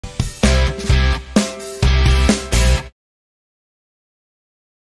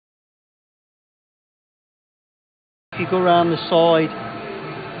you go around the side.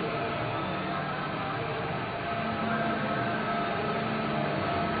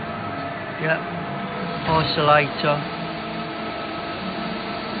 Yeah, isolator.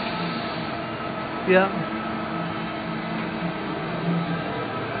 Yeah.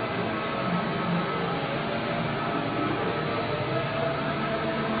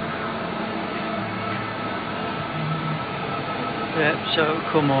 Yeah, so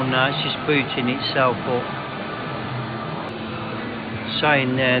it'll come on now, it's just booting itself up.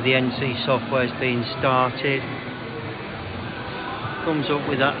 Saying there the NC software's been started. Comes up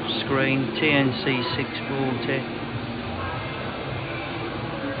with that screen, TNC 640.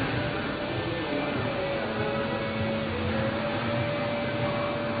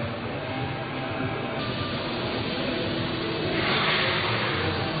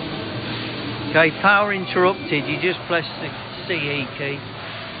 Okay, power interrupted, you just press the CE key.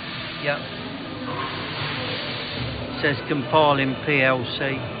 Yep. It says compiling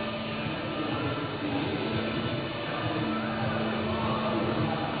PLC.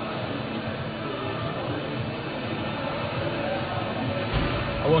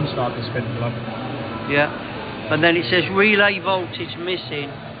 I won't start the spin plug. Yeah. And then it says relay voltage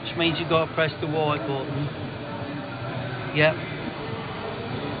missing, which means you've got to press the white button. Yep.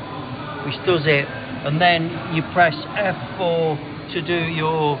 Which does it. And then you press F4 to do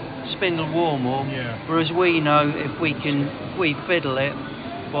your spindle warm-up. Yeah. Whereas we know if we fiddle it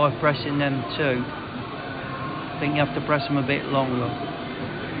by pressing them two. I think you have to press them a bit longer.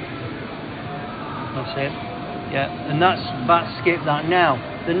 That's it. Yeah, and that's skip that. Now,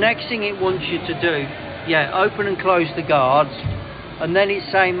 the next thing it wants you to do, yeah, open and close the guards, and then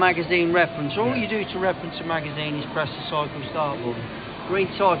it's saying magazine reference. All you do to reference a magazine is press the cycle start button. Green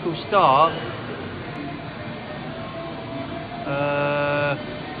cycle start.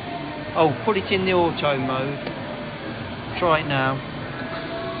 Put it in the auto mode. Try it now.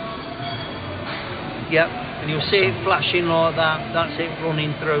 Yep, and you'll see it flashing like that. That's it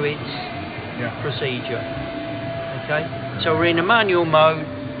running through its procedure. Okay, so we're in a manual mode,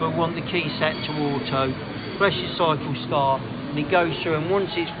 but we want the key set to auto. Press your cycle start, and it goes through. And once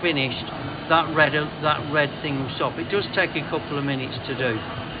it's finished, that red thing will stop. It does take a couple of minutes to do,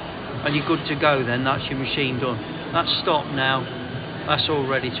 and you're good to go. Then that's your machine done. That's stopped now. That's all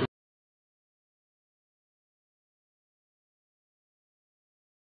ready to